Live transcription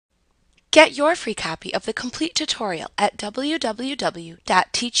Get your free copy of the complete tutorial at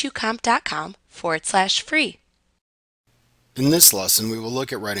www.teachucomp.com/free. In this lesson, we will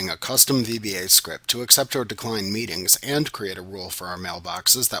look at writing a custom VBA script to accept or decline meetings and create a rule for our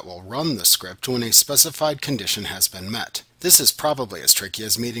mailboxes that will run the script when a specified condition has been met. This is probably as tricky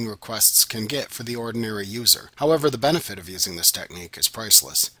as meeting requests can get for the ordinary user. However, the benefit of using this technique is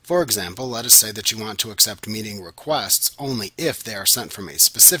priceless. For example, let us say that you want to accept meeting requests only if they are sent from a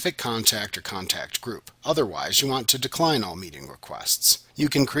specific contact or contact group. Otherwise, you want to decline all meeting requests. You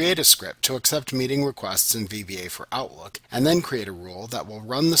can create a script to accept meeting requests in VBA for Outlook, and then create a rule that will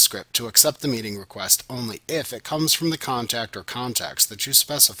run the script to accept the meeting request only if it comes from the contact or contacts that you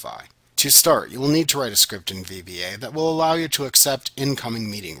specify. To start, you will need to write a script in VBA that will allow you to accept incoming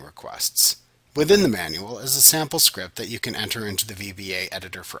meeting requests. Within the manual is a sample script that you can enter into the VBA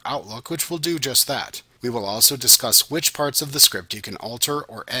editor for Outlook, which will do just that. We will also discuss which parts of the script you can alter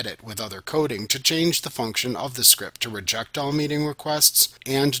or edit with other coding to change the function of the script to reject all meeting requests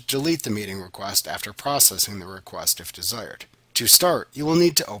and delete the meeting request after processing the request if desired. To start, you will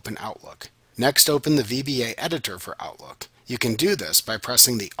need to open Outlook. Next, open the VBA editor for Outlook. You can do this by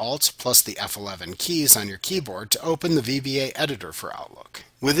pressing the Alt plus the F11 keys on your keyboard to open the VBA editor for Outlook.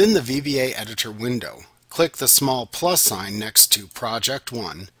 Within the VBA editor window, click the small plus sign next to Project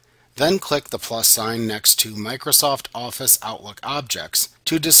 1, then click the plus sign next to Microsoft Office Outlook Objects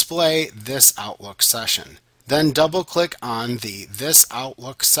to display this Outlook session. Then double-click on the This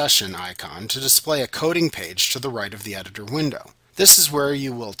Outlook Session icon to display a coding page to the right of the editor window. This is where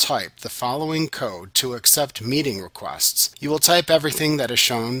you will type the following code to accept meeting requests. You will type everything that is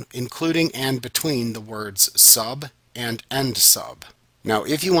shown, including and between the words sub and end sub. Now,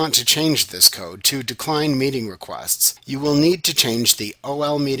 if you want to change this code to decline meeting requests, you will need to change the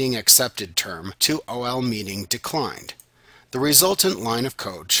OL meeting accepted term to OL meeting declined. The resultant line of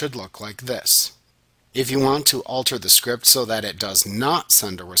code should look like this. If you want to alter the script so that it does not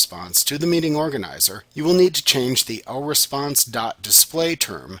send a response to the meeting organizer, you will need to change the oResponse.display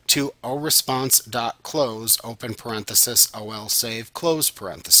term to oResponse.close open parenthesis OL save close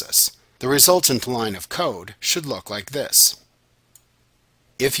parenthesis. The resultant line of code should look like this.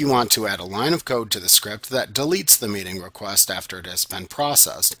 If you want to add a line of code to the script that deletes the meeting request after it has been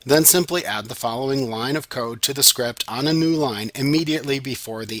processed, then simply add the following line of code to the script on a new line immediately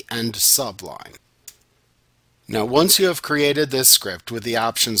before the end subline. Now, once you have created this script with the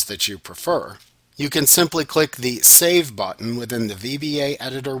options that you prefer, you can simply click the Save button within the VBA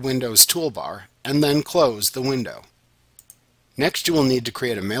Editor Windows toolbar and then close the window. Next, you will need to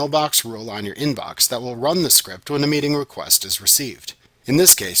create a mailbox rule on your inbox that will run the script when a meeting request is received. In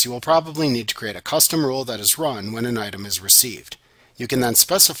this case, you will probably need to create a custom rule that is run when an item is received. You can then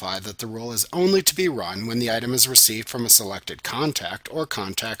specify that the rule is only to be run when the item is received from a selected contact or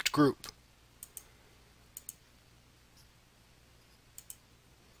contact group.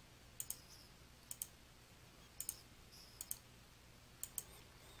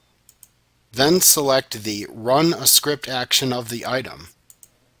 Then select the Run a Script action of the item,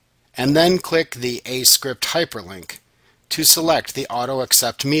 and then click the A Script hyperlink to select the Auto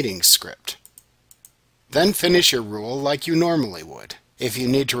Accept Meetings script. Then finish your rule like you normally would. If you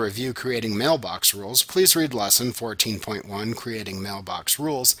need to review creating mailbox rules, please read Lesson 14.1 Creating Mailbox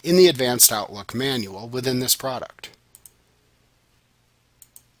Rules in the Advanced Outlook manual within this product.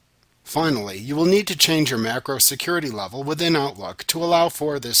 Finally, you will need to change your macro security level within Outlook to allow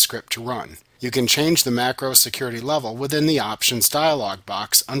for this script to run. You can change the macro security level within the Options dialog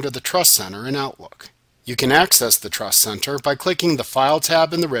box under the Trust Center in Outlook. You can access the Trust Center by clicking the File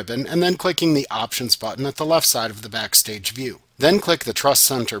tab in the ribbon and then clicking the Options button at the left side of the Backstage view. Then click the Trust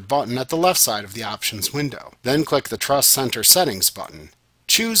Center button at the left side of the Options window. Then click the Trust Center Settings button.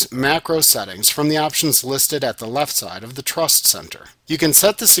 Choose Macro Settings from the options listed at the left side of the Trust Center. You can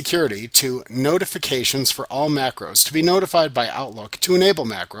set the security to Notifications for all macros to be notified by Outlook to enable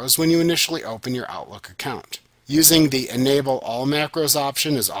macros when you initially open your Outlook account. Using the Enable All Macros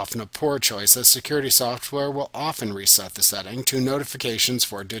option is often a poor choice, as security software will often reset the setting to Notifications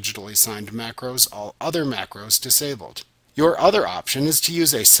for digitally signed macros, all other macros disabled. Your other option is to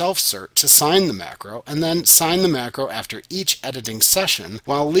use a self-cert to sign the macro and then sign the macro after each editing session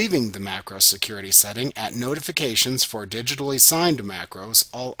while leaving the macro security setting at Notifications for digitally signed macros,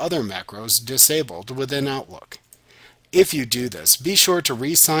 all other macros disabled within Outlook. If you do this, be sure to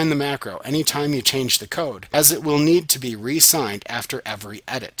re-sign the macro anytime you change the code, as it will need to be re-signed after every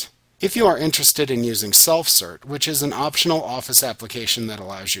edit. If you are interested in using Self-Cert, which is an optional Office application that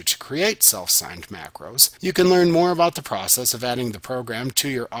allows you to create self-signed macros, you can learn more about the process of adding the program to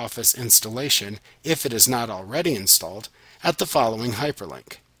your Office installation, if it is not already installed, at the following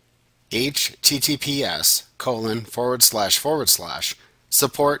hyperlink.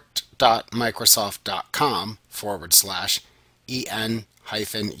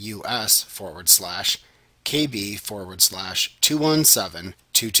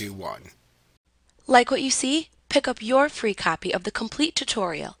 Like what you see? Pick up your free copy of the complete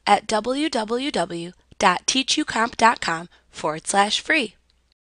tutorial at www.teachucomp.com/free.